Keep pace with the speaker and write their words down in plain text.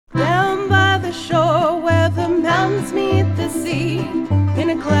the shore where the mountains meet the sea, in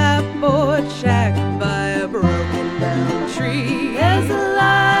a clapboard shack by a broken down tree. There's a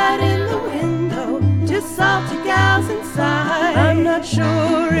light in the window, just salty gals inside. I'm not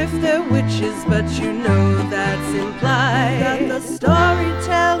sure if they're witches, but you know that's implied. Got the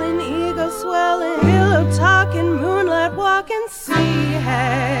storytelling, ego swelling, pillow talking, moonlight walking, sea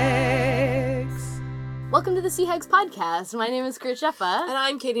hags. Welcome to the Sea Hags podcast. My name is Kurt Sheffa. And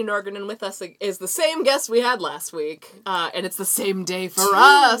I'm Katie Norgan, and with us is the same guest we had last week. And it's the same day for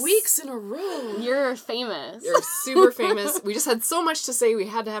us. 2 weeks in a row. You're famous. You're super famous. We just had so much to say, we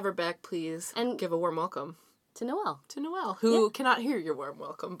had to have her back, please. And give a warm welcome. To Noelle. To Noelle, who cannot hear your warm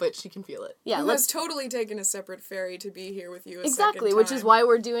welcome, but she can feel it. Yeah, who has totally taken a separate ferry to be here with you exactly, second which time. is why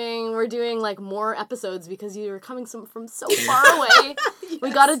we're doing like more episodes, because you're coming from so far away. Yes.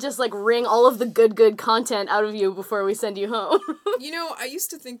 We gotta just like wring all of the good content out of you before we send you home. You know, I used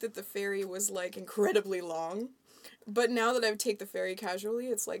to think that the ferry was like incredibly long. But now that I take the ferry casually,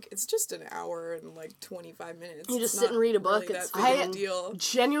 it's like, it's just an hour and like 25 minutes. You just sit and read a book. Really it's that big of a deal.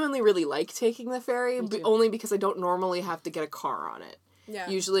 Genuinely really like taking the ferry, only because I don't normally have to get a car on it. Yeah.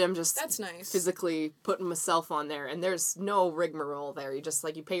 Usually I'm just That's nice. physically putting myself on there, and there's no rigmarole there. You just,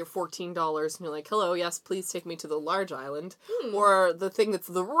 like, you pay your $14 and you're like, hello, yes, please take me to the large island, or the thing that's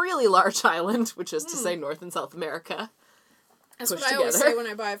the really large island, which is to say North and South America. That's what I always say when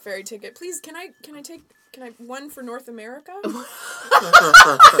I buy a ferry ticket. Please, can I one for North America?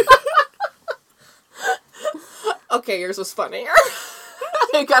 Okay, yours was funnier.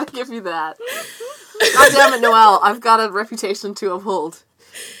 I gotta give you that. God damn it, Noelle, I've got a reputation to uphold.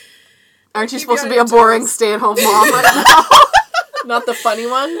 Aren't you supposed to be a boring stay-at-home mom right now? Not the funny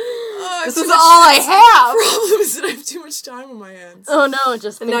one? This is all I have! The problem is that I have too much time on my hands. Oh no,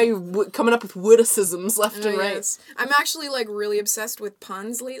 just... And now you're coming up with witticisms left and right. Yes. I'm actually, like, really obsessed with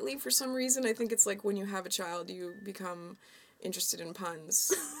puns lately for some reason. I think it's like when you have a child, you become interested in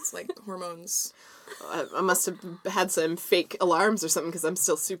puns. It's like hormones. I must have had some fake alarms or something, because I'm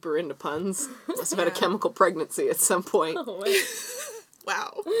still super into puns. Must have had a chemical pregnancy at some point. Oh, wait.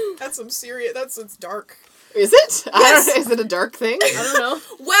 Wow. That's some serious... It's dark. Is it? Yes. I don't know. Is it a dark thing? I don't know.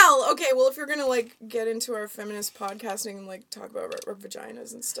 Well, okay, if you're gonna, like, get into our feminist podcasting and, like, talk about our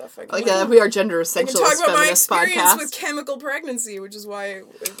vaginas and stuff, I can... We are gender I can essentialist talk about my feminist experience podcast. with chemical pregnancy, which is why it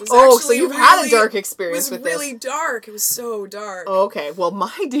was so you've had a dark experience with this. It was really dark. It was so dark. Oh, okay. Well,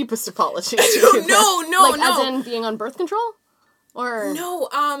 my deepest apologies. No. As in being on birth control? Or... No,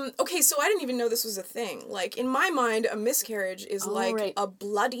 okay, so I didn't even know this was a thing. Like, in my mind, a miscarriage is a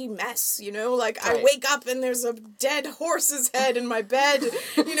bloody mess, you know? Like, I wake up and there's a dead horse's head in my bed,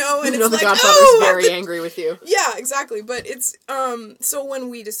 you know? And you know it's the like, Godfather's very angry with you. Yeah, exactly. But it's, so when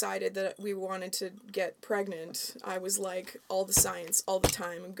we decided that we wanted to get pregnant, I was like, all the science, all the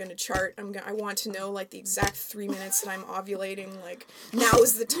time. I'm gonna chart. I want to know, like, the exact 3 minutes that I'm ovulating. Like, now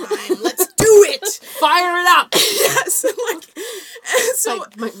is the time. Let's do it! Fire it up! Yes, like... And so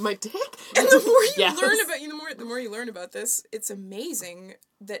my dick. And the more you yes. learn about the more you learn about this, it's amazing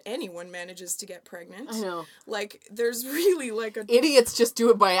that anyone manages to get pregnant. I know. Like, there's really like a idiots just do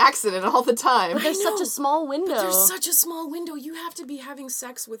it by accident all the time. But there's such a small window. But there's such a small window. You have to be having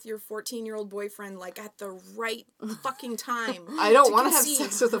sex with your 14-year-old boyfriend like at the right fucking time. I don't want to have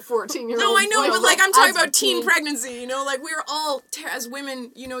sex with a 14-year-old. No, I know, but like I'm talking about teen teen pregnancy. You know, like we're all as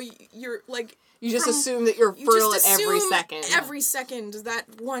women. You know, you're like. You just assume that you're fertile at every second. Every second, that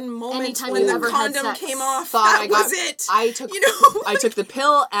one moment Anytime when you the ever had condom sex. came off, Thought was it. I took, you know, I took the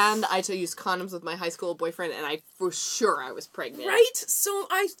pill and I used condoms with my high school boyfriend, and I for sure I was pregnant. Right? So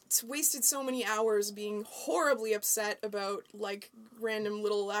I wasted so many hours being horribly upset about like random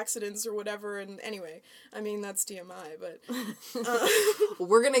little accidents or whatever. And anyway, I mean that's TMI, but well,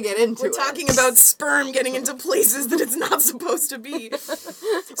 we're gonna get into. We're talking about sperm getting into places that it's not supposed to be,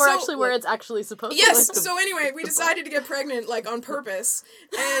 or actually where it's actually supposed to. Yes. So anyway, we decided to get pregnant, like, on purpose,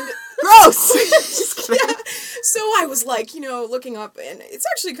 and... Gross! Yeah. So I was, like, you know, looking up, and it's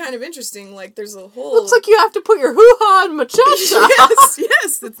actually kind of interesting, like, there's a whole... Looks like you have to put your hoo-ha on machacha.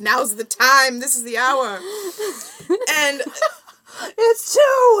 Yes, now's the time, this is the hour. And... It's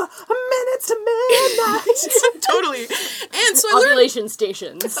 2 minutes to midnight. Totally. And so I learned... Ovulation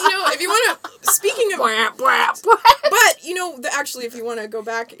stations. You know, if you want to... Speaking of... But, you know, actually, if you want to go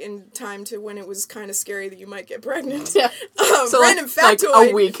back in time to when it was kind of scary that you might get pregnant. Yeah. So random factoid.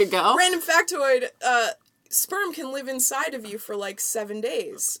 Like a week ago. Random factoid, sperm can live inside of you for like 7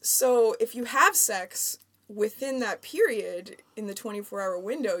 days. So if you have sex within that period, in the 24-hour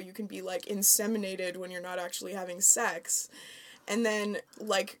window, you can be, like, inseminated when you're not actually having sex. And then,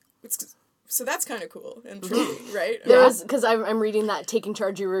 like, it's So that's kind of cool and trippy, right? There's because I'm reading that Taking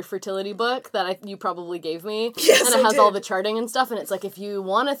Charge of Your Fertility book that you probably gave me, Yes, and it I has all did. the charting and stuff, and it's like if you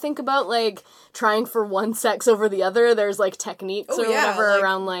want to think about like trying for one sex over the other, there's like techniques or whatever like,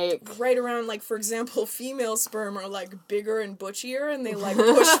 around like right around like, for example, female sperm are like bigger and butchier and they like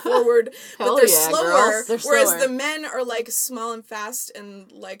push forward, but Hell they're yeah, slower. girls. They're Whereas slower. the men are like small and fast and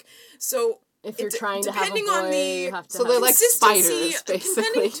like so. if you're it- trying to have a depending boy, on the you have to. So have they're like consistency- spiders,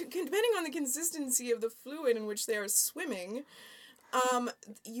 basically. Depending on the consistency of the fluid in which they are swimming,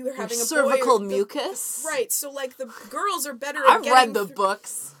 you are having a Cervical boy, mucus. Right, so like the girls are better. I've at read the getting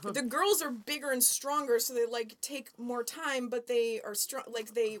books. The girls are bigger and stronger, so they like take more time, but they are strong.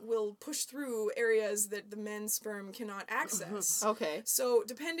 Like they will push through areas that the men's sperm cannot access. Okay. So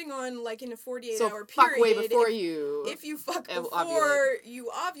depending on like in a 48 So hour fuck period, way before you. if you fuck ovulate. before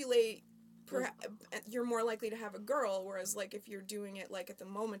you ovulate, you're more likely to have a girl. Whereas like if you're doing it like at the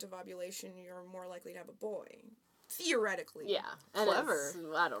moment of ovulation, you're more likely to have a boy. Theoretically. Yeah, and Clever.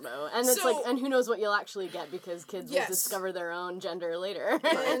 I don't know, and it's like, So- and who knows what you'll actually get because kids Yes. will discover their own gender later.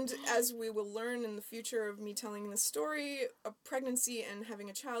 And as we will learn in the future of me telling this story, a pregnancy and having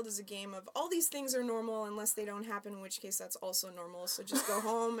a child is a game of all these things are normal unless they don't happen, in which case that's also normal. So just go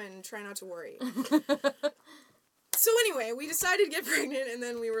home and try not to worry. So anyway, we decided to get pregnant, and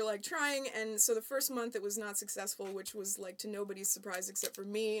then we were like trying, and so the first month it was not successful, which was like to nobody's surprise except for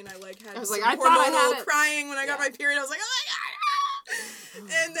me, and I like had was some like, I thought I had hormonal it. crying when I got my period. I was like, oh my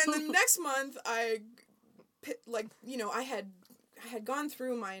god! And then the next month, I had gone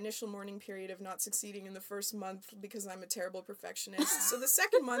through my initial mourning period of not succeeding in the first month because I'm a terrible perfectionist. So the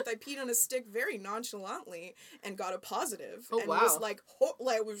second month, I peed on a stick very nonchalantly and got a positive, and wow. was like,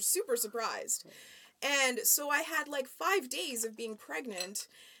 I was super surprised. And so I had like 5 days of being pregnant,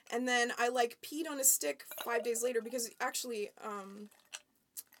 and then I like peed on a stick 5 days later because actually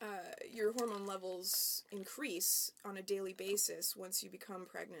your hormone levels increase on a daily basis once you become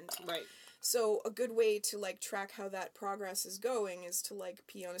pregnant. Right. So a good way to like track how that progress is going is to like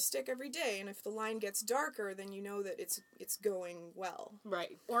pee on a stick every day, and if the line gets darker, then you know that it's going well.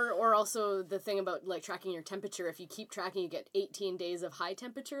 Right. Or also the thing about like tracking your temperature. If you keep tracking, you get 18 days of high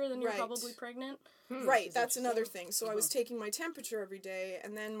temperature, then you're Right. probably pregnant. Right, that's another thing. So I was taking my temperature every day,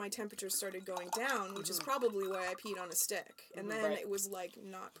 and then my temperature started going down, which is probably why I peed on a stick. And then Right. it was like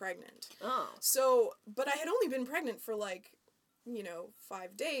not pregnant. Oh. So, but I had only been pregnant for like,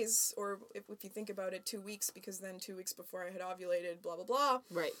 5 days, or if you think about it, 2 weeks, because then 2 weeks before I had ovulated, blah, blah, blah.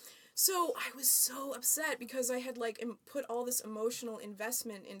 Right. So I was so upset because I had like put all this emotional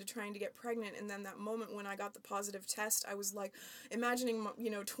investment into trying to get pregnant, and then that moment when I got the positive test, I was like imagining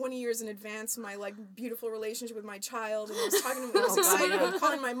 20 years in advance my like beautiful relationship with my child, and I was talking to him, I was excited, I was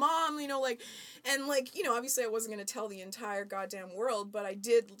calling my mom, obviously I wasn't going to tell the entire goddamn world, but I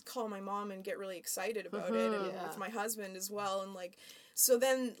did call my mom and get really excited about it, and with my husband as well, and like so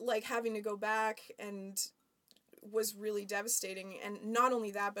then like having to go back and was really devastating. And not only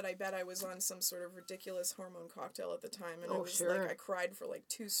that, but I bet I was on some sort of ridiculous hormone cocktail at the time, and I cried for like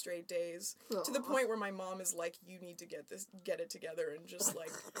 2 straight days. Aww. To the point where my mom is like, you need to get it together and just like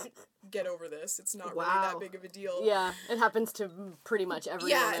get over this. It's not really that big of a deal. Yeah, it happens to pretty much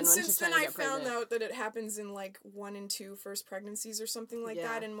every woman And when since she's then trying I to get found pregnant. out that it happens in like 1 and 2 first pregnancies or something like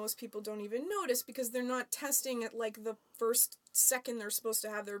that, and most people don't even notice because they're not testing at like the first second they're supposed to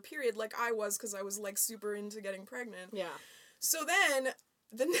have their period like I was, because I was like super into getting pregnant. Yeah. So then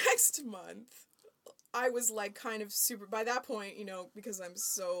the next month I was like kind of super, by that point, because I'm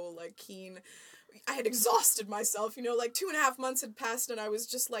so like keen, I had exhausted myself, like 2.5 months had passed and I was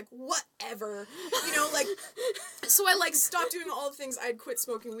just like, whatever, so I like stopped doing all the things. I had quit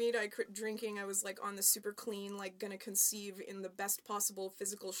smoking weed, I quit drinking, I was like on the super clean, like gonna conceive in the best possible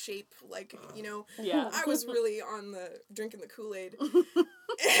physical shape, like, Yeah. I was really on the drinking the Kool-Aid.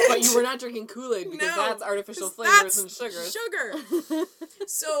 But you were not drinking Kool-Aid because that's artificial flavors and sugars. Sugar.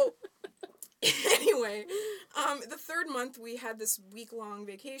 So anyway, the third month we had this week-long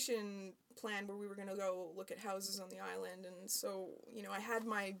vacation plan where we were going to go look at houses on the island, and so, I had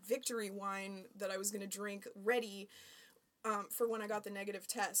my victory wine that I was going to drink ready for when I got the negative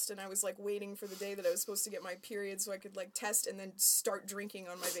test, and I was like waiting for the day that I was supposed to get my period so I could like test and then start drinking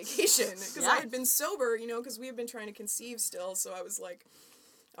on my vacation, because I had been sober, because we had been trying to conceive still, so I was like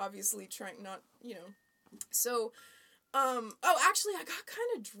obviously trying not, so actually I got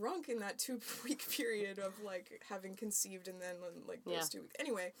kind of drunk in that 2-week period of like having conceived, and then like those 2 weeks.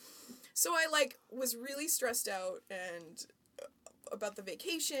 Anyway, so I like was really stressed out and about the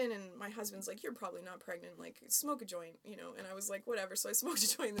vacation, and my husband's like, you're probably not pregnant, like, smoke a joint, you know, and I was like, whatever, so I smoked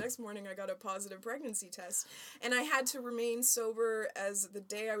a joint. The next morning I got a positive pregnancy test, and I had to remain sober as the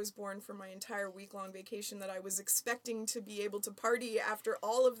day I was born for my entire week-long vacation that I was expecting to be able to party after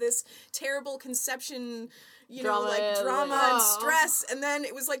all of this terrible conception, you know, like, drama and stress, and then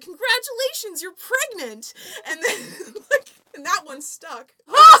it was like, congratulations, you're pregnant, and then, like, and that one stuck,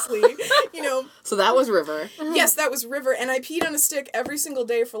 honestly, you know. So that was River. Yes, that was River, and I peed on a stick every single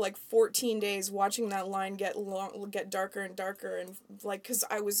day for like 14 days, watching that line get darker and darker, and like, because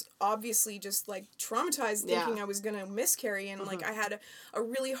I was obviously just like traumatized, thinking I was gonna miscarry, and like I had a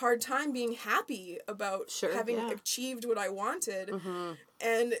really hard time being happy about having achieved what I wanted,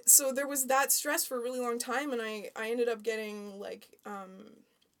 and so there was that stress for a really long time, and I ended up getting like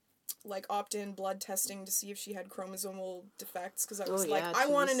opt-in blood testing to see if she had chromosomal defects, because I was I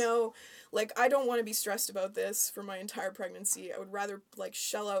want to know, like, I don't want to be stressed about this for my entire pregnancy. I would rather like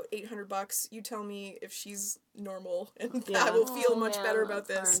shell out $800. You tell me if she's normal, and I will feel much better about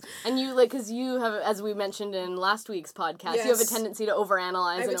this. And you, like, because you have, as we mentioned in last week's podcast, you have a tendency to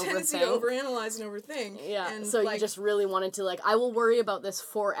overanalyze and overthink. I have a tendency to overanalyze and overthink. Yeah, and so like, you just really wanted to, like, I will worry about this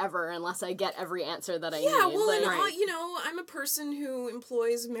forever unless I get every answer that I need. Yeah, well, like, and you know, I'm a person who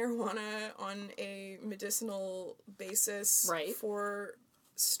employs marijuana on a medicinal basis for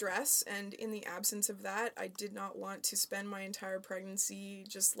stress, and in the absence of that, I did not want to spend my entire pregnancy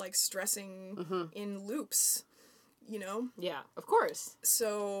just like stressing in loops, you know? Yeah, of course.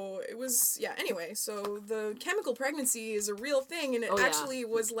 So it was, anyway, so the chemical pregnancy is a real thing, and it actually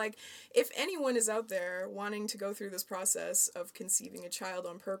was like, if anyone is out there wanting to go through this process of conceiving a child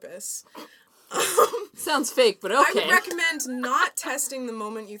on purpose, sounds fake, but okay. I would recommend not testing the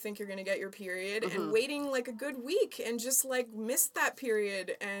moment you think you're going to get your period and waiting like a good week and just like miss that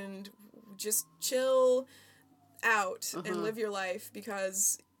period and just chill out and live your life,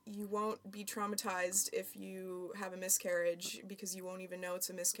 because you won't be traumatized if you have a miscarriage, because you won't even know it's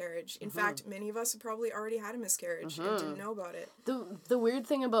a miscarriage. In fact, many of us have probably already had a miscarriage and didn't know about it. The weird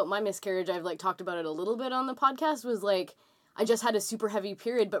thing about my miscarriage, I've like talked about it a little bit on the podcast, was like, I just had a super heavy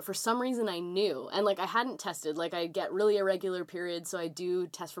period, but for some reason I knew. And, like, I hadn't tested. Like, I get really irregular periods, so I do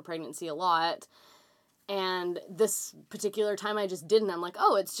test for pregnancy a lot. And this particular time I just didn't. I'm like,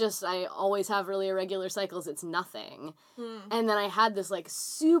 oh, it's just, I always have really irregular cycles. It's nothing. And then I had this, like,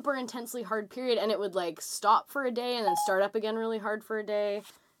 super intensely hard period, and it would, like, stop for a day and then start up again really hard for a day.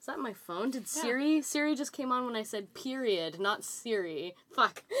 Is that my phone? Did Siri? Siri just came on when I said period, not Siri.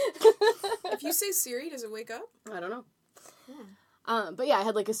 Fuck. If you say Siri, does it wake up? I don't know. But yeah, I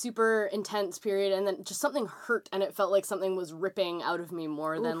had like a super intense period, and then just something hurt, and it felt like something was ripping out of me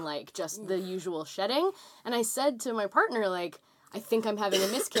more than like just the usual shedding. And I said to my partner, like, I think I'm having a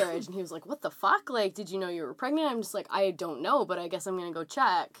miscarriage. And he was like, what the fuck? Like, did you know you were pregnant? I'm just like, I don't know, but I guess I'm gonna go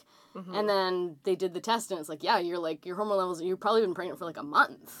check. And then they did the test, and it's like, yeah, you're like, your hormone levels, you've probably been pregnant for like a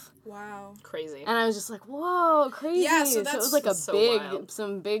month. Wow. Crazy. And I was just like, whoa, crazy. Yeah, so it was like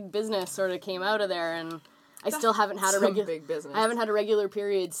some big business sort of came out of there, and I still haven't had I haven't had a regular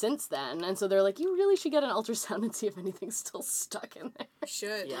period since then, and so they're like, you really should get an ultrasound and see if anything's still stuck in there. You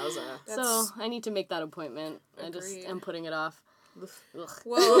should. Yeah, so I need to make that appointment. Agreed. I just am putting it off. Ugh.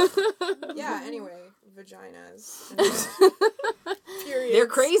 Well, yeah. Anyway, vaginas. Periods. They're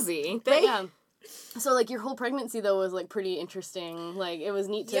crazy. So, like, your whole pregnancy, though, was, like, pretty interesting. Like, it was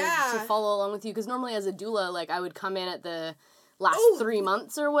neat to follow along with you, because normally as a doula, like, I would come in at the last 3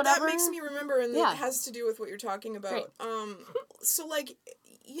 months or whatever. That makes me remember, and it has to do with what you're talking about. Right. So, like,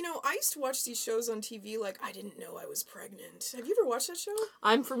 you know, I used to watch these shows on TV, like, I didn't know I was pregnant. Have you ever watched that show?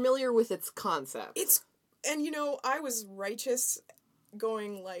 I'm familiar with its concept. And, you know, I was righteous,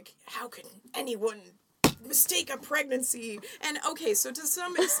 going, like, how can anyone mistake a pregnancy? And, okay, so to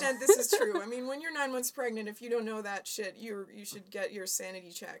some extent, this is true. I mean, when you're 9 months pregnant, if you don't know that shit, you should get your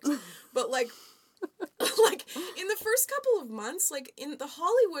sanity checked. But, like, in the first couple of months, like, in the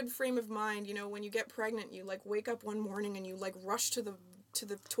Hollywood frame of mind, you know, when you get pregnant, you, like, wake up one morning and you, like, rush to the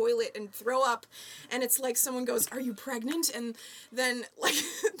toilet and throw up, and it's like someone goes, are you pregnant? And then, like,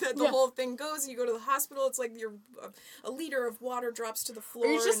 the whole thing goes, and you go to the hospital, it's like a liter of water drops to the floor.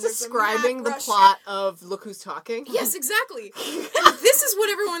 Are you just describing the plot of Look Who's Talking? Yes, exactly. And this is what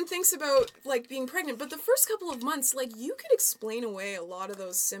everyone thinks about, like, being pregnant, but the first couple of months, like, you could explain away a lot of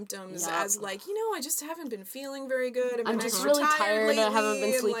those symptoms as, like, you know, I just haven't been feeling very good. I'm just really tired lately, I haven't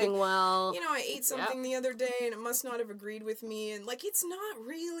been sleeping well. You know, I ate something the other day, and it must not have agreed with me, and, like, it's not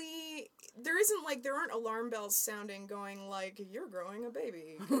really, there aren't alarm bells sounding going like, you're growing a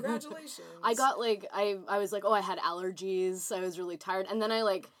baby, congratulations. I got like, I was like, oh, I had allergies, I was really tired, and then I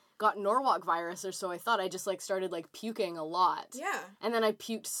like got Norwalk virus, or so I thought. I just, like, started, like, puking a lot. Yeah. And then I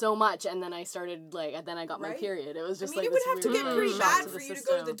puked so much, and then I started, like, and then I got my Right? period. It was just, I mean, like, it would this have to really get pretty shock bad to for the you to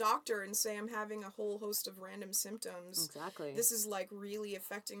go to the system. doctor and say, I'm having a whole host of random symptoms. Exactly. This is, like, really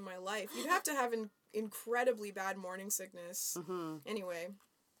affecting my life. You'd have to have an incredibly bad morning sickness. Mm-hmm. Anyway.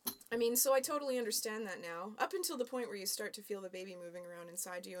 I mean, so I totally understand that now. Up until the point where you start to feel the baby moving around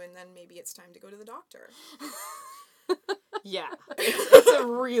inside you, and then maybe it's time to go to the doctor. Yeah, it's a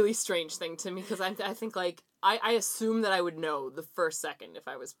really strange thing to me, because I think, like, I assume that I would know the first second if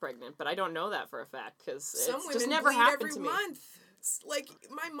I was pregnant, but I don't know that for a fact, because Some it's women just never bleed happened every to me. month. Like,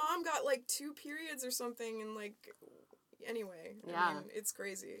 my mom got, like, 2 periods or something, and, like, anyway. Yeah. I mean, it's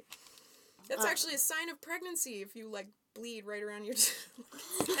crazy. That's actually a sign of pregnancy if you, like, bleed right around your...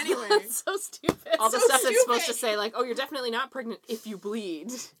 Anyway. That's so stupid. All the So stuff that's supposed to stupid. say, like, oh, you're definitely not pregnant if you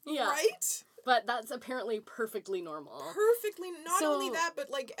bleed. Yeah. Right? But that's apparently perfectly normal. Perfectly. Not So- only that, but,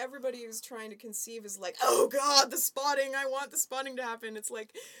 like, everybody who's trying to conceive is like, oh, God, the spotting. I want the spotting to happen. It's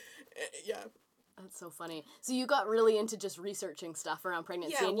like, yeah. That's so funny. So you got really into just researching stuff around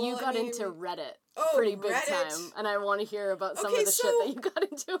pregnancy, Yeah, and you well, I got mean- into Reddit Oh, pretty big Reddit. time. And I want to hear about some Okay, of the so- shit that you got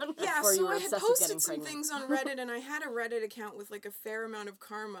into and Yeah, before you so were I had obsessed with getting posted some pregnant. things on Reddit, and I had a Reddit account with, like, a fair amount of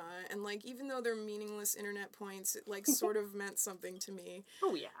karma, and, like, even though they're meaningless internet points, it, like, sort of meant something to me.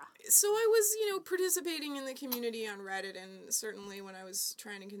 Oh, yeah. So I was, you know, participating in the community on Reddit, and certainly when I was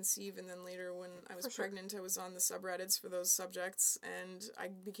trying to conceive, and then later when I was pregnant, I was on the subreddits for those subjects, and I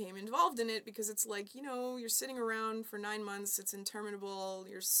became involved in it because it's like, you know, you're sitting around for 9 months, it's interminable,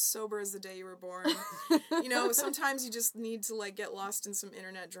 you're sober as the day you were born. You know, sometimes you just need to, like, get lost in some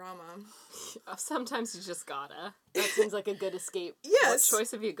internet drama. Sometimes you just gotta. That seems like a good escape. Yes. What choice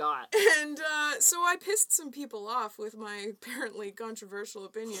have you got? And so I pissed some people off with my apparently controversial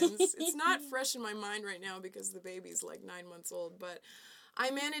opinions. It's not fresh in my mind right now because the baby's like 9 months old, but I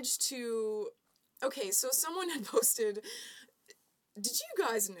managed to... Okay, so someone had posted... Did you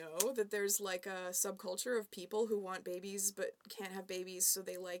guys know that there's like a subculture of people who want babies but can't have babies, so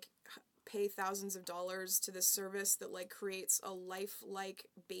they like pay thousands of dollars to this service that like creates a lifelike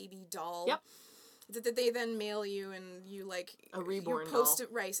baby doll? Yep. That they then mail you, and you like A reborn you post doll.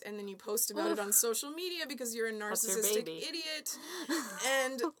 it, right, and then you post about it on social media because you're a That's your narcissistic baby. idiot.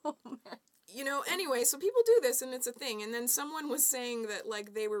 And you know, anyway, so people do this, and it's a thing. And then someone was saying that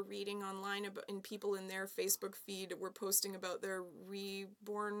like they were reading online about, and people in their Facebook feed were posting about their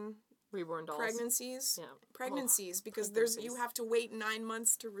reborn Reborn dolls. pregnancies. Yeah. Pregnancies, because there's you pregnancies. have to wait 9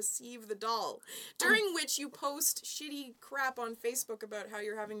 months to receive the doll, during which you post shitty crap on Facebook about how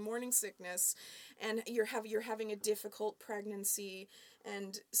you're having morning sickness, and you're having a difficult pregnancy.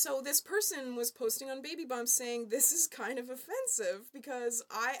 And so this person was posting on Baby Bump saying, this is kind of offensive because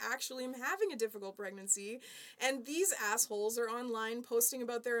I actually am having a difficult pregnancy, and these assholes are online posting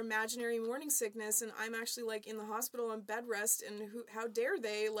about their imaginary morning sickness, and I'm actually like in the hospital on bed rest, and how dare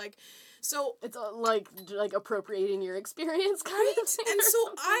they, like, so... It's like appropriating your experience, kind Right? of thing And or so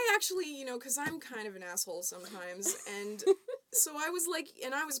something. I actually, you know, because I'm kind of an asshole sometimes, and so I was like,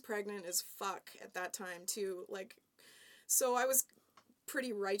 and I was pregnant as fuck at that time too, like, so I was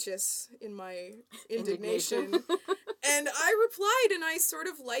pretty righteous in my indignation. And I replied, and I sort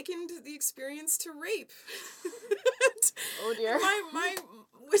of likened the experience to rape. Oh dear. my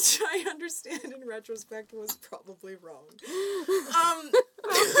which I understand in retrospect was probably wrong.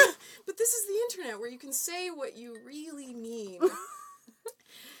 But this is the internet where you can say what you really mean.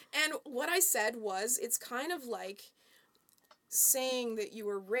 And what I said was, it's kind of like saying that you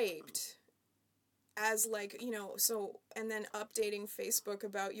were raped as like, you know, so, and then updating Facebook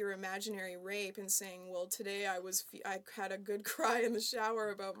about your imaginary rape and saying, well, today I had a good cry in the shower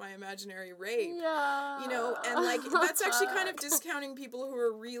about my imaginary rape. Yeah. You know, and like, that's actually kind of discounting people who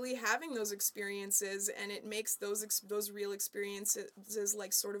are really having those experiences, and it makes those real experiences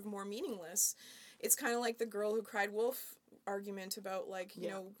like sort of more meaningless. It's kind of like the girl who cried wolf argument about like, you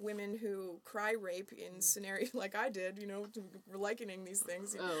know, women who cry rape in scenario like I did, you know, likening these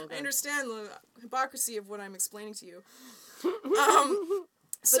things. Oh, okay. I understand the hypocrisy of what I'm explaining to you.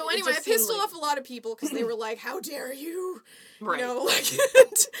 So But it anyway, I just seemed pissed like- off a lot of people because they were like, how dare you? Right. You know, like,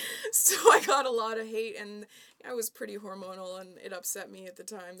 so I got a lot of hate, and I was pretty hormonal, and it upset me at the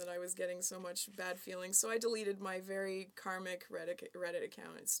time that I was getting so much bad feelings. So I deleted my very karmic Reddit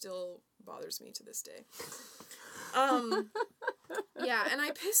account. It still bothers me to this day. Yeah, and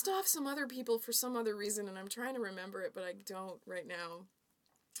I pissed off some other people for some other reason, and I'm trying to remember it, but I don't right now.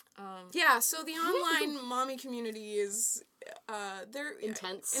 Yeah, so the online mommy community is, they're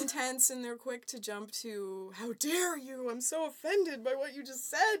Intense. and they're quick to jump to, how dare you, I'm so offended by what you just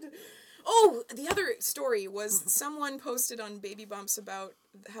said. Oh, the other story was someone posted on Baby Bumps about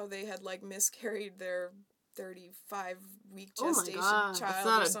how they had like miscarried their 35-week gestation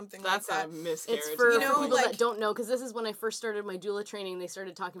child or something like that. That's not a miscarriage. It's for, You know, for people like- that don't know, because this is when I first started my doula training. They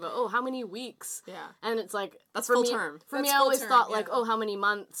started talking about, how many weeks? Yeah. And it's like That's for full me, term. For That's me, I full always term, thought like, yeah. how many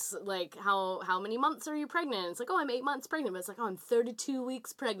months? Like how many months are you pregnant? It's like, I'm 8 months pregnant, but it's like, I'm 32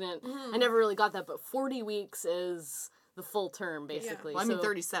 weeks pregnant. I never really got that, but 40 weeks is the full term basically. Well, I mean, So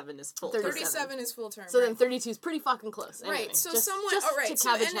 37 is full. 37 is full term. So right? then 32 is pretty fucking close. Anyway, Right, so just, someone, just all right, to so,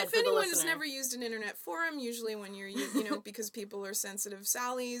 cabbage and head if for the anyone has listener. never used an internet forum, usually when you're, you know, because people are sensitive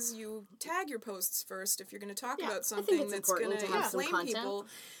Sallies, you tag your posts first if you're going to talk about it's something that's important going to to have some inflame content. people.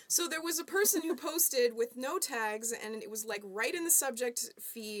 So there was a person who posted with no tags, and it was like right in the subject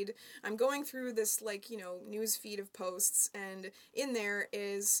feed. I'm going through this like, you know, news feed of posts, and in there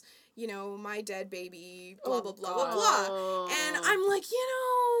is, you know, my dead baby, blah, blah, blah, blah, blah. And I'm like, you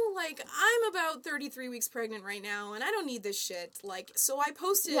know, like, I'm about 33 weeks pregnant right now, and I don't need this shit. Like, so I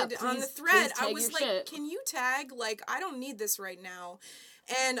posted on the please thread, tag I was your like, shit. can you tag? Like, I don't need this right now.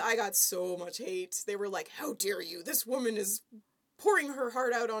 And I got so much hate. They were like, how dare you? This woman is pouring her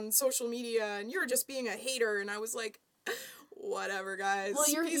heart out on social media, and you're just being a hater. And I was like, whatever, guys. Well,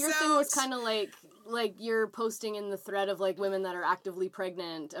 your Peace thing was out. kind of like you're posting in the thread of like women that are actively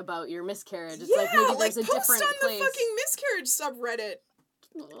pregnant about your miscarriage. It's like maybe there's a post different on place. the fucking miscarriage subreddit.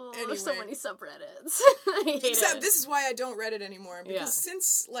 There's so anyway. many subreddits. I hate Except it. this is why I don't Reddit anymore, because Yeah.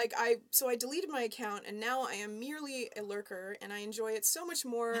 since like I deleted my account, and now I am merely a lurker, and I enjoy it so much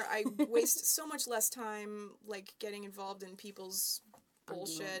more. I waste so much less time like getting involved in people's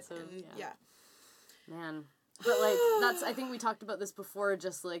bullshit, Arguments of- and yeah. Man. But like I think we talked about this before,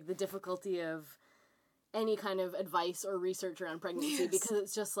 just like the difficulty of any kind of advice or research around pregnancy, Yes. because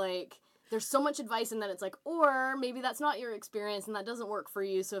it's just like there's so much advice, and then it's like, or maybe that's not your experience and that doesn't work for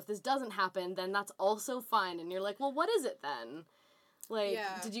you, so if this doesn't happen, then that's also fine. And you're like, well, what is it then? Like,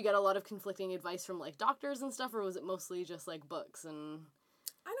 Yeah. did you get a lot of conflicting advice from like doctors and stuff, or was it mostly just like books and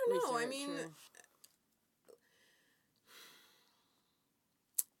I don't know. I research, mean, or-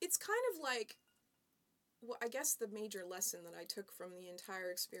 it's kind of like, well, I guess the major lesson that I took from the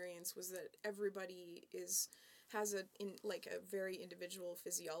entire experience was that everybody has a very individual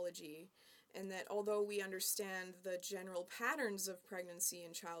physiology, and that although we understand the general patterns of pregnancy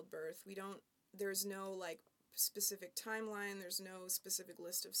and childbirth, there's no like specific timeline, there's no specific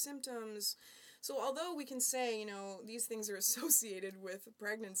list of symptoms. So although we can say, you know, these things are associated with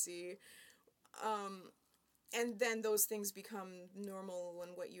pregnancy, and then those things become normal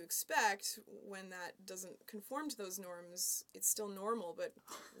and what you expect, when that doesn't conform to those norms, it's still normal, but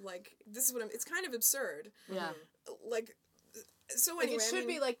like, this is it's kind of absurd. yeah. Like, so Like, anyway, it should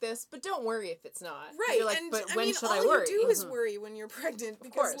be like this, but don't worry if it's not. right, You're like, and but I when mean, should all I worry? you do is worry when you're pregnant,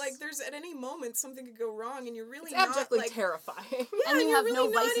 because course. like there's at any moment something could go wrong, and you're really It's not abjectly like terrifying. Yeah, And you you're have no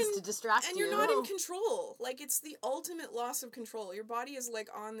really not vices in- to distract and you. you're not in control. Like, it's the ultimate loss of control. Your body is like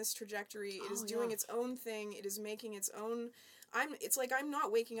on this trajectory. It is doing yeah. its own thing. It is making its own. It's like I'm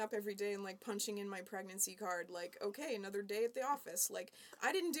not waking up every day and like punching in my pregnancy card. Like, okay, another day at the office. Like,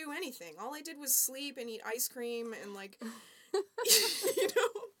 I didn't do anything. All I did was sleep and eat ice cream and like, you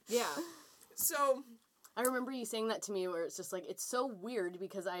know. Yeah. So I remember you saying that to me, where it's just like, it's so weird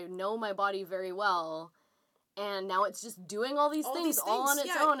because I know my body very well, and now it's just doing all these things all on its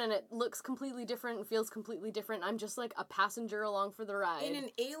yeah. own, and it looks completely different and feels completely different. I'm just like a passenger along for the ride. in an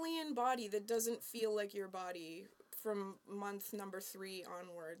alien body that doesn't feel like your body from month number 3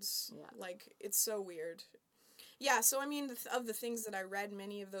 onwards. Yeah. Like, it's so weird. Yeah, so I mean, of the things that I read,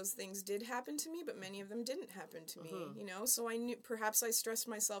 many of those things did happen to me, but many of them didn't happen to me, you know? So I knew, perhaps I stressed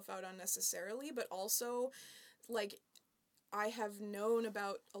myself out unnecessarily, but also, like, I have known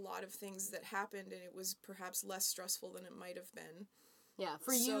about a lot of things that happened, and it was perhaps less stressful than it might have been. yeah,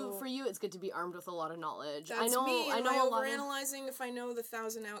 for so- you, it's good to be armed with a lot of knowledge. That's I know, me. I Am know I a lot of. overanalyzing? If I know the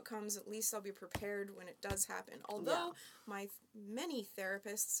 1,000 outcomes, at least I'll be prepared when it does happen. Although my many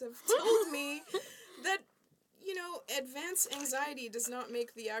therapists have told me that, you know, advanced anxiety does not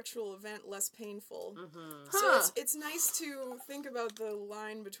make the actual event less painful. So it's nice to think about the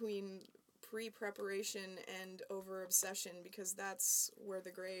line between pre-preparation and over-obsession, because that's where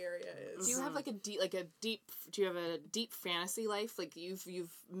the gray area is. Do you have like a deep fantasy life? Like you've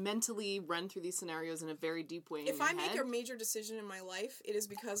mentally run through these scenarios in a very deep way in If your I make head? a major decision in my life, it is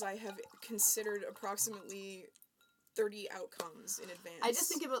because I have considered approximately 30 outcomes in advance. I just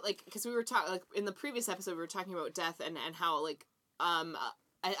think about, like, because we were talking, like, in the previous episode, we were talking about death and how, like, I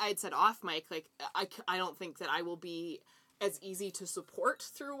had said off mic, like, I don't think that I will be as easy to support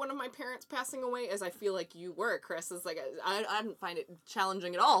through one of my parents passing away as I feel like you were, Chris. It's like, I didn't find it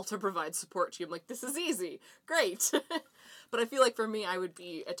challenging at all to provide support to you. I'm like, this is easy. Great. But I feel like for me, I would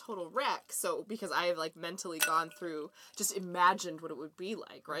be a total wreck. So, because I have, like, mentally gone through, just imagined what it would be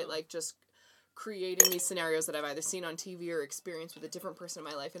like, right? Like, just creating these scenarios that I've either seen on TV or experienced with a different person in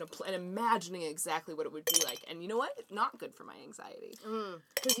my life and imagining exactly what it would be like. And you know what? Not good for my anxiety.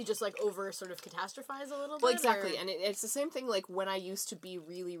 Because you just, like, over sort of catastrophize a little bit? Well, exactly. Or? And it's the same thing, like, when I used to be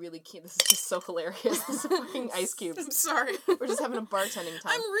really, really keen. This is just so hilarious. This is fucking Ice Cubes. I'm sorry. We're just having a bartending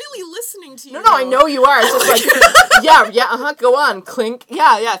time. I'm really listening to you. No, I know you are. It's just like, yeah, go on, clink.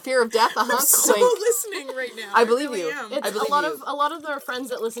 Yeah, fear of death, I'm clink. so listening right now. I believe really you. am. It's I believe a lot of the friends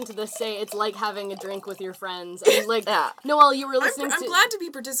that listen to this say it's like having a drink with your friends. And like, Yeah. Noelle, you were I'm listening to... glad to be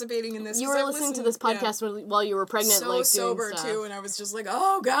participating in this. You 'cause were I've listening to listened- this podcast while you were pregnant, so like, sober doing stuff. too, and I was just like,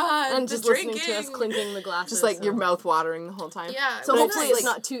 oh god, And the just drinking. listening to us clinking the glasses. Just, like, so. your mouth watering the whole time. Yeah, So but hopefully nice. it's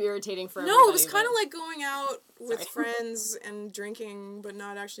not too irritating for No, everybody. it was kind of but- like going out with friends and drinking, but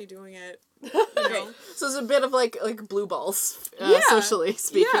not actually doing it. You Right. know? So it's a bit of, like blue balls, Yeah. socially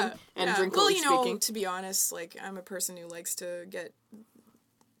speaking, Yeah, and yeah. drinkily Well, you know, speaking. to be honest, like, I'm a person who likes to get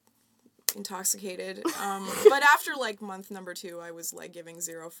intoxicated. But after, like, month number 2, I was, like, giving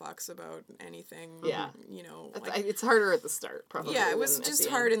zero fucks about anything. Yeah. You know. It's- Like, it's harder at the start, probably. yeah, it was than at just the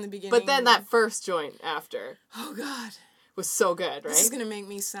hard end. in the beginning. But then that first joint after Oh, God. was so good, This is right? gonna make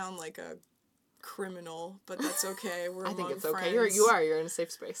me sound like a criminal, but that's okay. We're I think among it's okay. friends. You're in a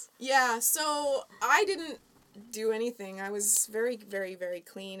safe space. Yeah, so I didn't do anything. I was very, very, very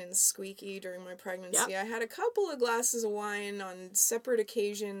clean and squeaky during my pregnancy. I had a couple of glasses of wine on separate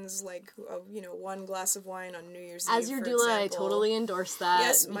occasions, like, one glass of wine on New Year's Eve, As your for doula, I example. totally endorse that.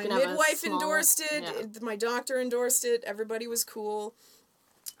 Yes, You my can have a midwife small- endorsed it. yeah. My doctor endorsed it. Everybody was cool.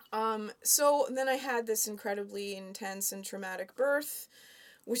 So then I had this incredibly intense and traumatic birth,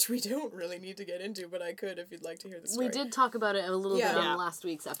 which we don't really need to get into, but I could if you'd like to hear the story. We did talk about it a little Yeah. bit on Yeah. last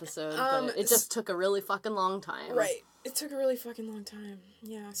week's episode, but it s- just took a really fucking long time. Right. It took a really fucking long time.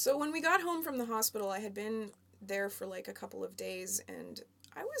 Yeah. So when we got home from the hospital, I had been there for like a couple of days, and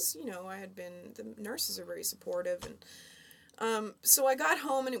I was, the nurses are very supportive, and so I got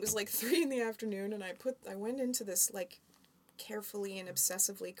home and it was like 3 p.m, and I went into this like carefully and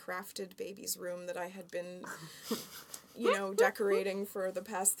obsessively crafted baby's room that I had been decorating for the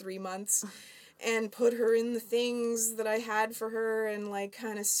past 3 months, and put her in the things that I had for her, and like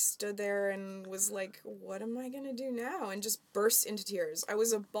kind of stood there and was like, what am I gonna do now? And just burst into tears. I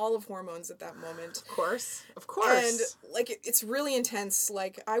was a ball of hormones at that moment. Of course. And like it's really intense.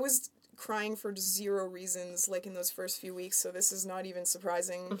 Like I was crying for 0 reasons like in those first few weeks, so this is not even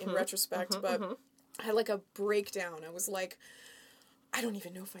surprising in retrospect, but I had like a breakdown. I was like, I don't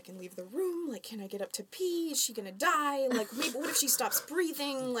even know if I can leave the room. Like, can I get up to pee? Is she gonna die? Like, maybe, what if she stops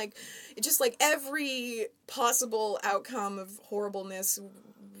breathing? Like, it just, like, every possible outcome of horribleness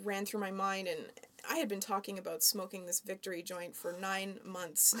ran through my mind, and I had been talking about smoking this Victory joint for 9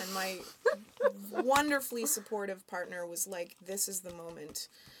 months, and my wonderfully supportive partner was like, this is the moment,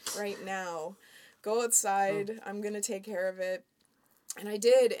 right now. Go outside, I'm gonna take care of it. And I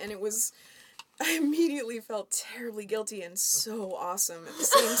did, and I immediately felt terribly guilty and so awesome at the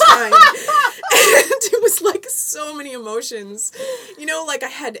same time. And it was like so many emotions. Like I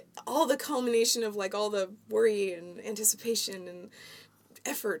had all the culmination of like all the worry and anticipation and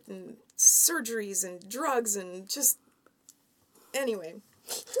effort and surgeries and drugs and just... Anyway,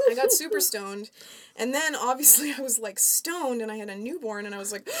 I got super stoned, and then obviously I was like stoned and I had a newborn, and I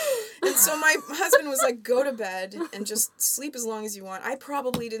was like, and so my husband was like, go to bed and just sleep as long as you want. I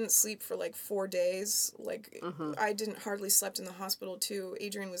probably didn't sleep for like 4 days. Like I didn't hardly slept in the hospital too.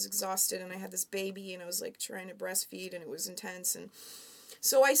 Adrian was exhausted, and I had this baby, and I was like trying to breastfeed, and it was intense. And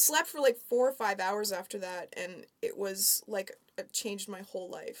so I slept for like 4 or 5 hours after that, and it was like it changed my whole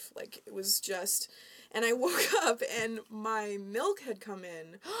life. Like it was just... And I woke up and my milk had come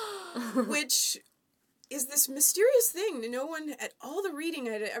in, which is this mysterious thing. No one, at all the reading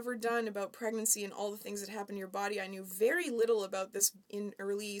I had ever done about pregnancy and all the things that happen to your body, I knew very little about this in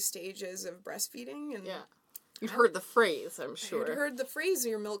early stages of breastfeeding. And Yeah. You'd heard the phrase, I'm sure. I'd heard the phrase of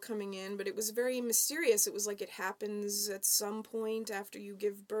your milk coming in, but it was very mysterious. It was like it happens at some point after you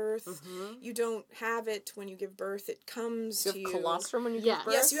give birth. You don't have it when you give birth. It comes You to have you. colostrum when you Yeah. give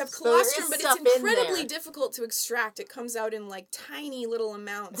birth? Yes, you have So there is colostrum, but stuff it's in incredibly there. difficult to extract. It comes out in like tiny little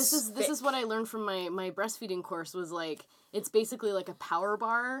amounts. This is what I learned from my breastfeeding course was like it's basically like a power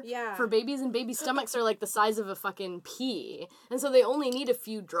bar Yeah. for babies, and baby stomachs are like the size of a fucking pea. And so they only need a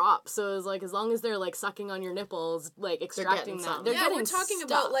few drops. So it's like as long as they're like sucking on your nipples, like extracting getting that. some. They're Yeah, getting we're talking stuff.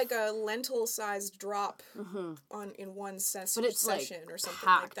 about like a lentil-sized drop in one but it's like session or something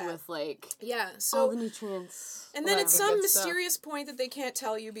packed like that. with like Yeah, all so the nutrients. and then at Wow. some Good stuff. mysterious point that they can't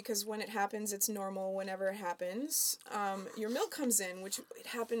tell you because when it happens, it's normal. Whenever it happens, your milk comes in, which it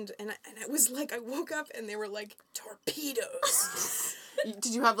happened, and I was like, I woke up and they were like torpedoes.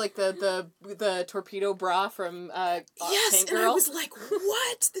 Did you have like the torpedo bra from Yes, Tank and I Girl? was like,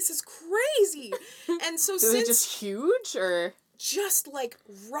 what? This is crazy. And so Are since they just huge or? just like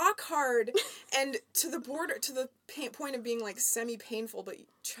rock hard and to the border to the point of being like semi-painful, but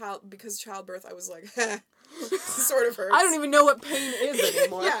because childbirth I was like sort of hurts. I don't even know what pain is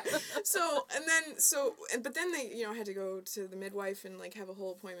anymore. Yeah. But then they had to go to the midwife and like have a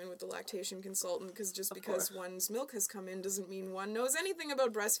whole appointment with the lactation consultant because one's milk has come in doesn't mean one knows anything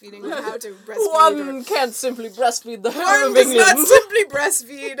about breastfeeding or how to breastfeed. One can't simply breastfeed the One whole of does not England. simply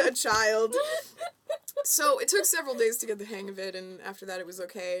breastfeed a child. So it took several days to get the hang of it, and after that it was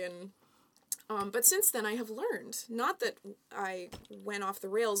okay. And but since then I have learned, not that I went off the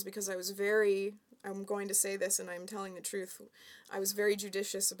rails, because I'm going to say this and I'm telling the truth, I was very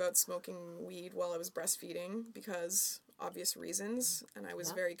judicious about smoking weed while I was breastfeeding because obvious reasons, and I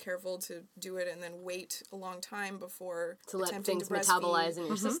was very careful to do it and then wait a long time before To let attempting things to breastfeed. metabolize in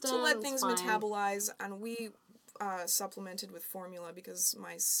your system. To let things fine. metabolize, and we supplemented with formula because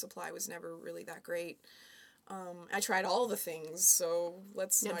my supply was never really that great. I tried all the things, so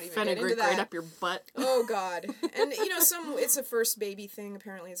let's not even get into Fenugreek that. right up your butt. Oh God! And it's a first baby thing.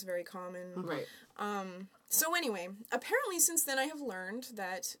 Apparently, it's very common. Right. So anyway, apparently since then I have learned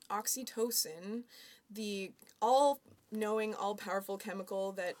that oxytocin, the all-knowing, all-powerful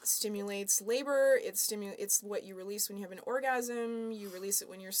chemical that stimulates labor, it's what you release when you have an orgasm, you release it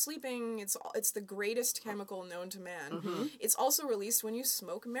when you're sleeping, it's the greatest chemical known to man. It's also released when you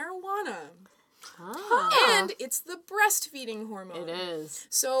smoke marijuana. Ah, And it's the breastfeeding hormone. it is.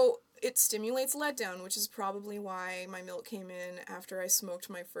 So it stimulates letdown, which is probably why my milk came in after I smoked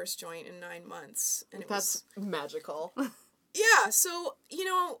my first joint in 9 months. And That's magical. yeah, so,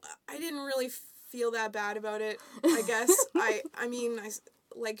 I didn't really feel that bad about it, I guess. I mean,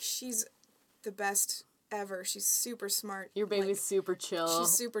 she's the best ever. She's super smart. Your baby's super chill.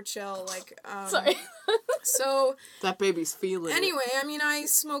 She's super chill, Sorry. So, That baby's feeling it. anyway, I mean, I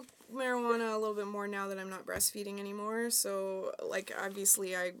smoke marijuana a little bit more now that I'm not breastfeeding anymore, so,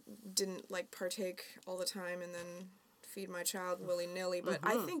 obviously I didn't, partake all the time and then feed my child willy-nilly, but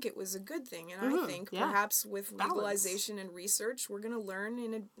I think it was a good thing, and I think yeah. perhaps with Balance. legalization and research, we're going to learn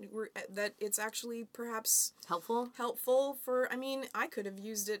that it's actually perhaps Helpful? for, I could have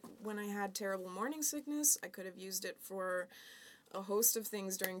used it when I had terrible morning sickness, I could have used it for a host of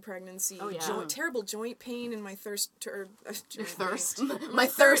things during pregnancy. Oh, yeah. Terrible joint pain in my thirst. Your thirst. My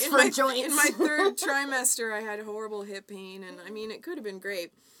thirst for joints. In my third trimester, I had horrible hip pain, and it could have been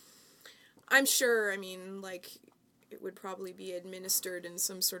great. I'm sure, it would probably be administered in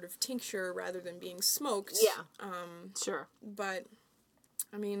some sort of tincture rather than being smoked. Yeah. Sure. But,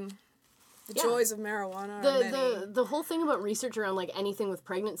 the joys of marijuana are many. The whole thing about research around anything with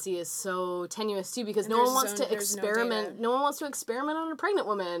pregnancy is so tenuous too, because no one wants to there's no experiment. data. No one wants to experiment on a pregnant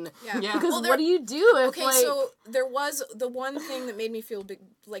woman. Yeah. Yeah. Because Well, what do you do if Okay, so there was the one thing that made me feel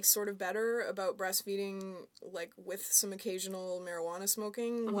sort of better about breastfeeding, with some occasional marijuana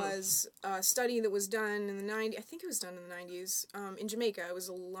smoking, was a study that was done in the 90s. I think it was done in the 90s in Jamaica. It was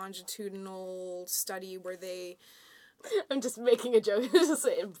a longitudinal study where they. I'm just making a joke. Just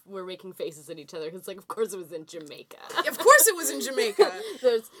saying, we're making faces at each other because, of course, it was in Jamaica. Of course, it was in Jamaica.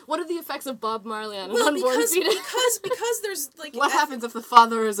 What are the effects of Bob Marley on an Well, unborn fetus? because there's What happens if the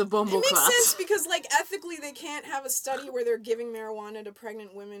father is a bumble It makes class? sense because, ethically, they can't have a study where they're giving marijuana to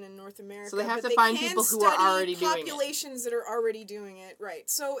pregnant women in North America. So they have but to find can people who are study already doing it. populations that are already doing it, right?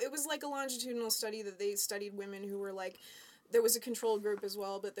 So it was a longitudinal study that they studied women who were there was a control group as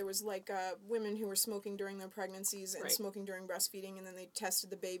well, but there was women who were smoking during their pregnancies and Right. smoking during breastfeeding, and then they tested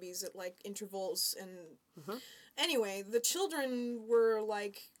the babies at intervals. And anyway, the children were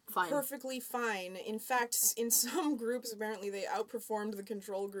Fine. perfectly fine. In fact, in some groups, apparently they outperformed the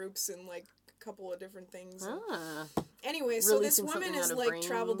control groups in a couple of different things. Ah. Anyway, so this Releasing woman something has out of like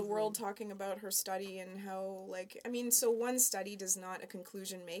traveled the brains world and- talking about her study and how like I mean, so one study does not a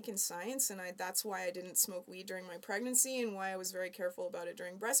conclusion make in science, and that's why I didn't smoke weed during my pregnancy and why I was very careful about it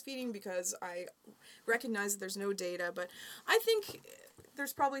during breastfeeding, because I recognize that there's no data, but I think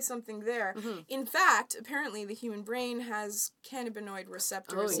there's probably something there. In fact, apparently the human brain has cannabinoid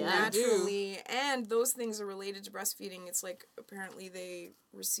receptors Oh, yeah. naturally, and those things are related to breastfeeding. It's like apparently they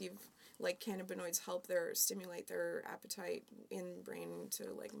receive like cannabinoids help stimulate their appetite in brain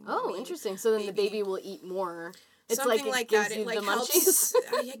to like Oh, mommy, interesting. So then the baby. baby will eat more. It's Something like like it gives that. you It like the helps.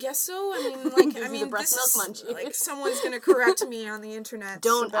 munchies. I guess so. I mean, like Gives I you mean, the breast this milk is, munchies. like someone's gonna correct me on the internet.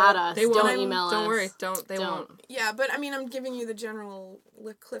 Don't about- add us. They won't. Don't email us. Don't worry. They Don't. won't. Yeah, but I mean, I'm giving you the general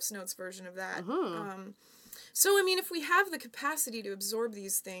Cliff's Notes version of that. Mm-hmm. So I mean, if we have the capacity to absorb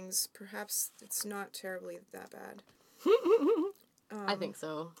these things, perhaps it's not terribly that bad. I think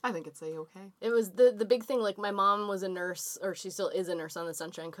so. I think it's okay. It was the big thing, like, my mom was a nurse, or she still is a nurse on the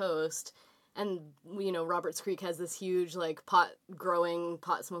Sunshine Coast, and, you know, Roberts Creek has this huge, like, pot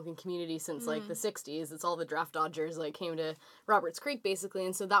smoking community since, like, the 60s. It's all the draft dodgers, like, came to Roberts Creek, basically,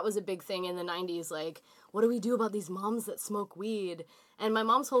 and so that was a big thing in the 90s, like, what do we do about these moms that smoke weed? And my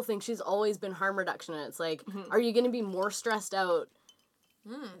mom's whole thing, she's always been harm reduction, and it's like, are you going to be more stressed out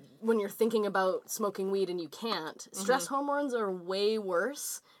when you're thinking about smoking weed and you can't? Stress hormones are way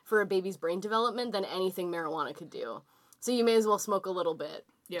worse for a baby's brain development than anything marijuana could do. So you may as well smoke a little bit.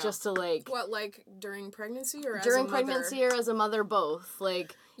 Yeah. Just to, like, What, like during pregnancy or during as a mother? pregnancy or as a mother, both.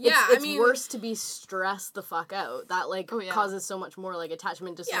 Like, Yeah, it's I mean- worse to be stressed the fuck out. That, like, yeah. causes so much more, like,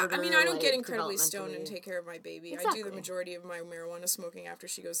 attachment Yeah, disorder. I mean, I don't like, get incredibly stoned and developmentally. take care of my baby. I do Exactly. the majority of my marijuana smoking after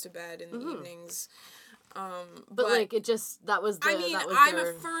she goes to bed in the evenings. But, like, it just, that was the, I mean, that was I'm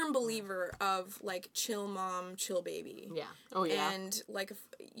their, a firm believer of like chill mom, chill baby. yeah. Oh yeah. And like,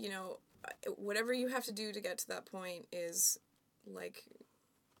 you know, whatever you have to do to get to that point is like,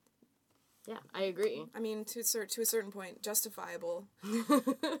 Yeah, I agree. I mean, to a certain point, justifiable.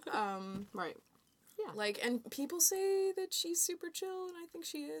 Right. Like, and people say that she's super chill, and I think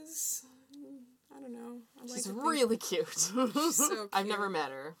she is. I don't know. I like She's to think really cute. she's so cute. I've never met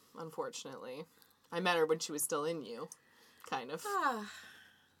her, unfortunately. I met her when she was still in you, kind of. Ah.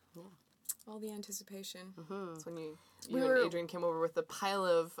 All the anticipation. That's when you We and were- Adrian came over with a pile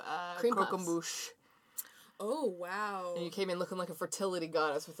of Cream puffs. croquembouche. Oh wow. And you came in looking like a fertility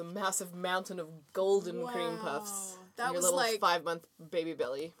goddess with a massive mountain of golden cream puffs. That and your was little like 5-month baby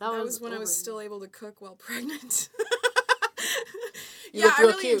belly. that was when I was over- still able to cook while pregnant. You Yeah, looked I real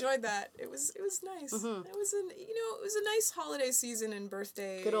really cute. enjoyed that. It was nice. It was it was a nice holiday season and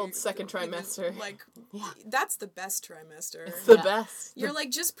birthday. Good old second even, trimester. Like that's the best trimester. It's the Yeah. best. You're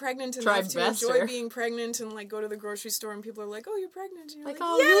like just pregnant enough to enjoy Trimester. being pregnant and like go to the grocery store and people are like, "Oh, you're pregnant." And you're like,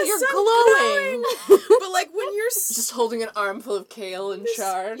 oh, "Yes, you're I'm glowing." But like when you're Just holding an armful of kale and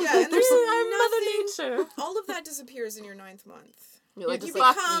chard. yeah, and there's I'm nothing, Mother Nature. all of that disappears in your 9th month. You're like, You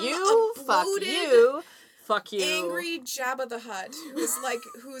fuck become you, a fuck bloated, you, fuck you. Angry Jabba the Hutt,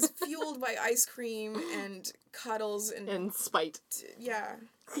 who's fueled by ice cream and cuddles and And spite. yeah,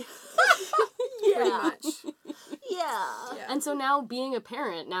 Yeah. pretty much. Yeah. Yeah. And so now being a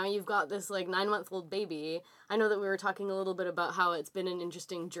parent, now you've got this like 9-month-old baby. I know that we were talking a little bit about how it's been an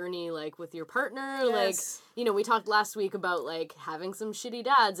interesting journey like with your partner. Yes. Like, you know, we talked last week about like having some shitty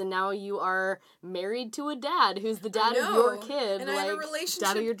dads and now you are married to a dad who's the dad of your know. kid. And like, I have a relationship.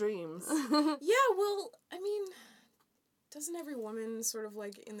 Dad of your dreams. Yeah, well, I mean, doesn't every woman sort of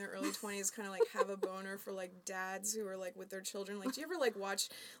like in their early 20s kind of like have a boner for like dads who are like with their children? Like, do you ever like watch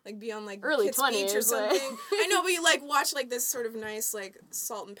like be on like Early Kids Beach 20s, or like- something? I know, but you like watch like this sort of nice like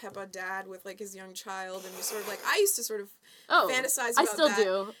salt and pepper dad with like his young child, and you sort of like I used to sort of Oh, fantasize I about still that.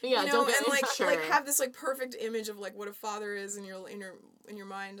 do. Yeah, You know, don't get and me like Sure. like have this like perfect image of like what a father is in your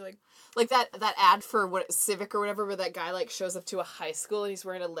mind, like Like that ad for what Civic or whatever, where that guy like shows up to a high school and he's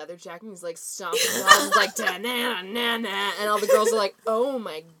wearing a leather jacket and he's like stomping around, he's like da na na na, and all the girls are like, oh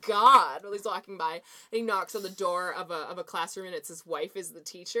my god, while he's walking by, and he knocks on the door of a classroom and it's his wife is the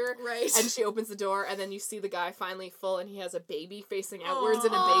teacher, Right. And she opens the door and then you see the guy finally full and he has a baby facing outwards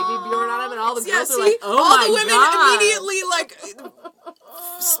and a baby born on him, and all the yeah, girls see, are like, oh all my the women god, immediately like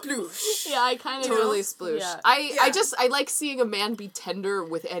sploosh. Yeah, I kind of totally sploosh. Yeah. I like seeing a man be tender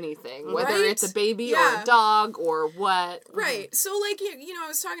with anything, whether Right? it's a baby or Yeah. a dog or what. Right. So, like, you know, I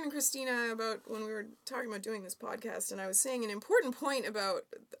was talking to Christina about when we were talking about doing this podcast, and I was saying an important point about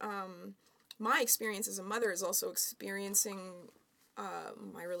my experience as a mother is also experiencing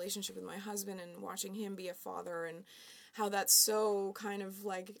my relationship with my husband and watching him be a father, and how that's so kind of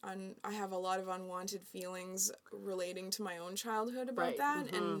like I have a lot of unwanted feelings relating to my own childhood about Right.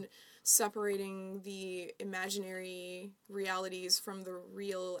 that, and separating the imaginary realities from the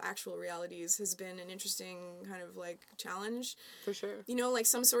real actual realities has been an interesting kind of like challenge. For sure. You know, like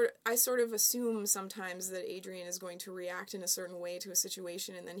I sort of assume sometimes that Adrian is going to react in a certain way to a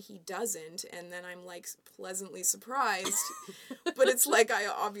situation, and then he doesn't, and then I'm like pleasantly surprised. But it's like I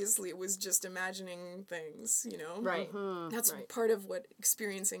obviously was just imagining things, you know? Right. That's Right. part of what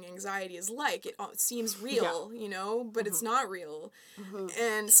experiencing anxiety is like. It seems real, you know, but it's not real.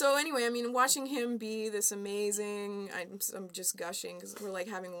 And so anyway, I mean, watching him be this amazing, I'm just gushing because we're like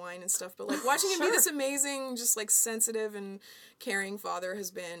having wine and stuff, but like watching him be this amazing, just like sensitive and caring father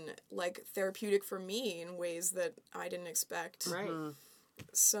has been like therapeutic for me in ways that I didn't expect. Right.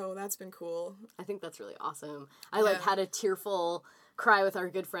 So that's been cool. I think that's really awesome. I like had a tearful cry with our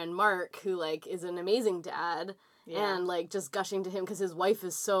good friend Mark, who like is an amazing dad. Yeah. And like just gushing to him because his wife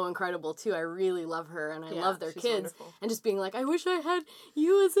is so incredible too. I really love her and I love their she's kids. wonderful. And just being like, I wish I had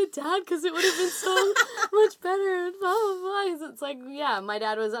you as a dad because it would have been so much better and blah blah blah. 'Cause it's like, yeah, my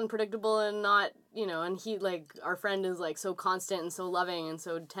dad was unpredictable and not, you know, and he like our friend is like so constant and so loving and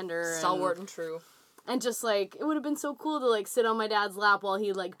so tender, Stalwart and true. and just like it would have been so cool to like sit on my dad's lap while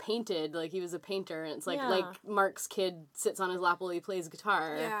he like painted, like he was a painter, and it's like Mark's kid sits on his lap while he plays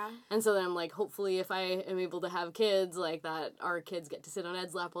guitar. Yeah. And so then I'm like, hopefully if I am able to have kids like that, our kids get to sit on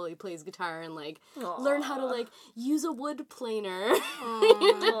Ed's lap while he plays guitar and like learn how to like use a wood planer.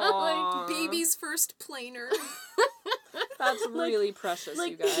 Like baby's first planer. That's really precious,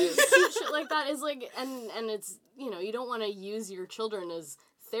 Like you guys. cute shit like that is like, and it's, you know, you don't want to use your children as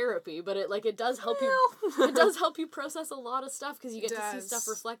therapy, but it does help it does help you process a lot of stuff because you get to see stuff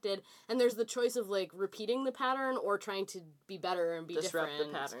reflected, and there's the choice of like repeating the pattern or trying to be better and be Disrupt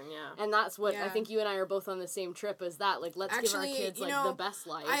different. the pattern, yeah. And that's what I think you and I are both on the same trip, is that like let's give our kids you like know, the best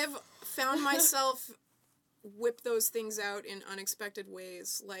life. I have found myself whip those things out in unexpected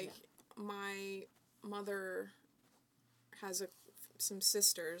ways. Like my mother has some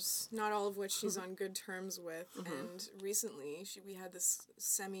sisters, not all of which she's on good terms with, and recently we had this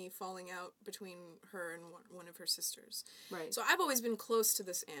semi-falling out between her and one of her sisters. Right. So I've always been close to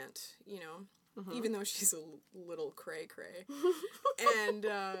this aunt, you know, even though she's a little cray-cray. And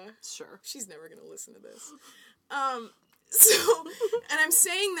Sure. she's never going to listen to this. So, and I'm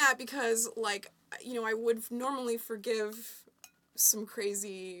saying that because, like, you know, I would normally forgive some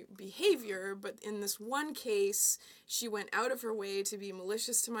crazy behavior, but in this one case, she went out of her way to be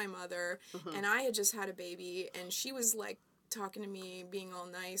malicious to my mother, and I had just had a baby, and she was, like, talking to me, being all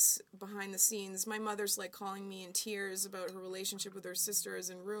nice behind the scenes. My mother's, like, calling me in tears about her relationship with her sister is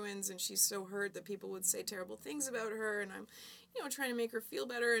in ruins, and she's so hurt that people would say terrible things about her, and I'm, you know, trying to make her feel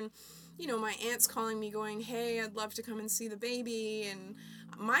better, and, you know, my aunt's calling me going, hey, I'd love to come and see the baby, and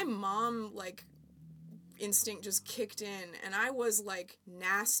my mom, like, instinct just kicked in, and I was like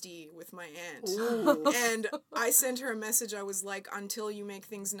nasty with my aunt. Ooh. And I sent her a message. I was like, until you make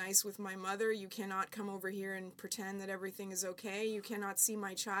things nice with my mother, you cannot come over here and pretend that everything is okay. You cannot see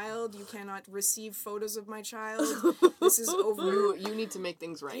my child. You cannot receive photos of my child. This is over. You need to make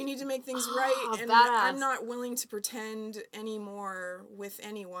things right. You need to make things right, and Badass. I'm not willing to pretend anymore with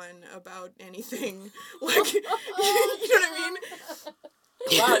anyone about anything. Like, you know what I mean?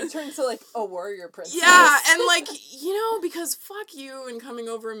 Wow, it turned to like a warrior princess. Yeah, and like, you know, because fuck you, and coming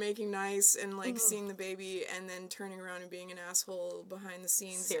over and making nice, and like seeing the baby, and then turning around and being an asshole behind the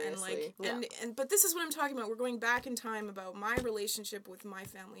scenes. Seriously, And like, and but this is what I'm talking about. We're going back in time about my relationship with my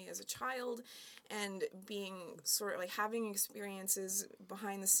family as a child, and being sort of like having experiences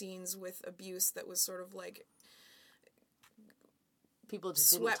behind the scenes with abuse that was sort of like People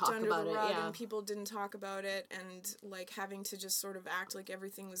just didn't swept talk under about the it. rug, Yeah. and people didn't talk about it, and like having to just sort of act like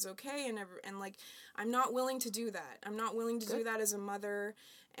everything was okay, and like I'm not willing to do that. I'm not willing to do that as a mother,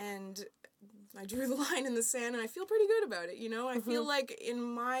 and I drew the line in the sand, and I feel pretty good about it. You know, I feel like in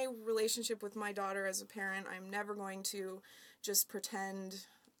my relationship with my daughter as a parent, I'm never going to just pretend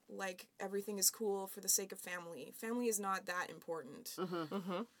like everything is cool for the sake of family. Family is not that important.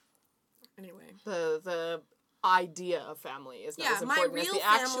 Anyway. The idea of family is not as My important real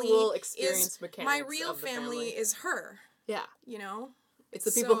as the family actual experience is mechanics my real of the family is her. Yeah. You know? It's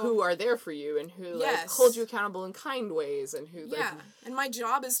the people So- who are there for you and who like Yes. hold you accountable in kind ways and who like Yeah. And my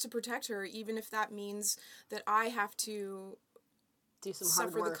job is to protect her, even if that means that I have to Do some hard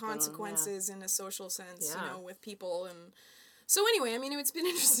suffer work the consequences in a social sense, you Yeah. know, with people. And so anyway, I mean, it's been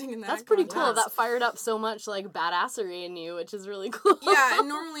interesting in that That's pretty cool. context. That fired up so much like badassery in you, which is really cool. Yeah, and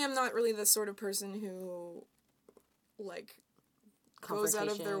normally I'm not really the sort of person who, like, goes out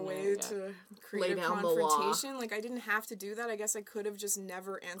of their way to create Lay a down the law. confrontation. Like, I didn't have to do that. I guess I could have just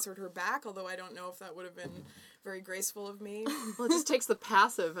never answered her back, although I don't know if that would have been very graceful of me. Well, it just takes the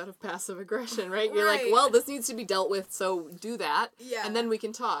passive out of passive aggression, right? You're like, Right. well, this needs to be dealt with, so do that, Yeah. and then we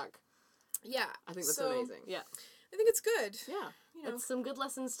can talk. Yeah. I think that's So, amazing. Yeah. I think it's good. Yeah. You know. It's some good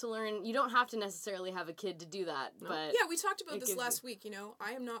lessons to learn. You don't have to necessarily have a kid to do that, but Yeah, we talked about it this gives last week. You know,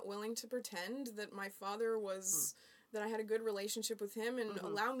 I am not willing to pretend that my father was, that I had a good relationship with him, and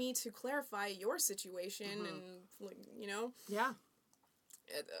allow me to clarify your situation, and, like, you know, Yeah.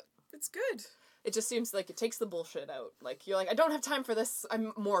 it's good. It just seems like it takes the bullshit out. Like, you're like, I don't have time for this.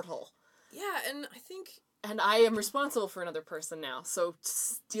 I'm mortal. Yeah, and I think, And I am responsible for another person now, so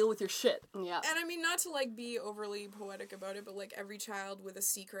deal with your shit. yeah. and I mean, not to, like, be overly poetic about it, but, like, every child with a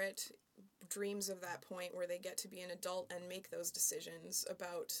secret dreams of that point where they get to be an adult and make those decisions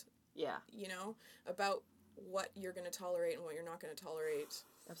about, Yeah, you know, about what you're going to tolerate and what you're not going to tolerate.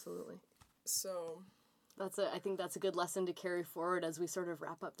 absolutely. So, I think that's a good lesson to carry forward as we sort of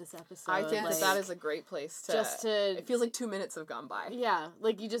wrap up this episode. I think like, that is a great place to... just to It feels like 2 minutes have gone by. yeah,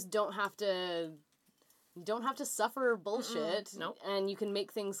 like you just don't have to. You don't have to suffer bullshit. Nope. And you can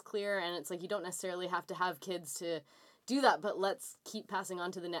make things clear, and it's like you don't necessarily have to have kids to do that, but let's keep passing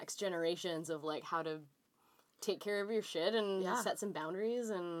on to the next generations of like how to take care of your shit and Yeah. set some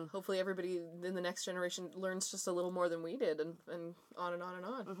boundaries and Hopefully everybody in the next generation learns just a little more than we did, and on and on and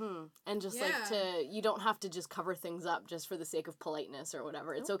on. and just Yeah. like to you don't have to just cover things up just for the sake of politeness or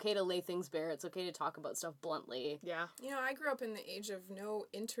whatever. It's okay to lay things bare. It's okay to talk about stuff bluntly. Yeah. you know, I grew up in the age of no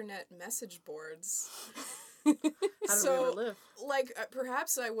internet message boards. How do we So, ever live? like,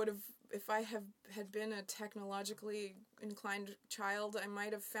 perhaps I would have, if I had been a technologically inclined child, I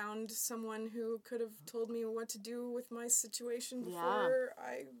might have found someone who could have told me what to do with my situation before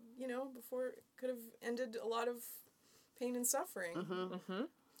before it could have ended a lot of pain and suffering. Mm-hmm.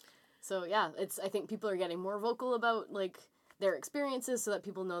 So yeah, I think people are getting more vocal about like their experiences so that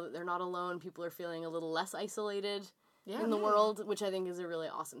people know that they're not alone. People are feeling a little less isolated Yeah. in the world, which I think is a really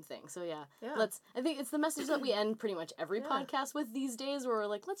awesome thing. So yeah, Yeah. I think it's the message that we end pretty much every Yeah. podcast with these days, where we're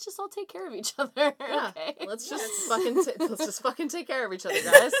like, let's just all take care of each other. Yeah. Okay. Let's just fucking take care of each other,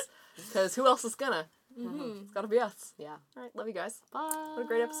 guys. Because who else is gonna? It's gotta be us. Yeah. All right, love you guys. Bye. What a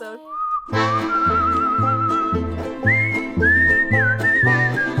great episode.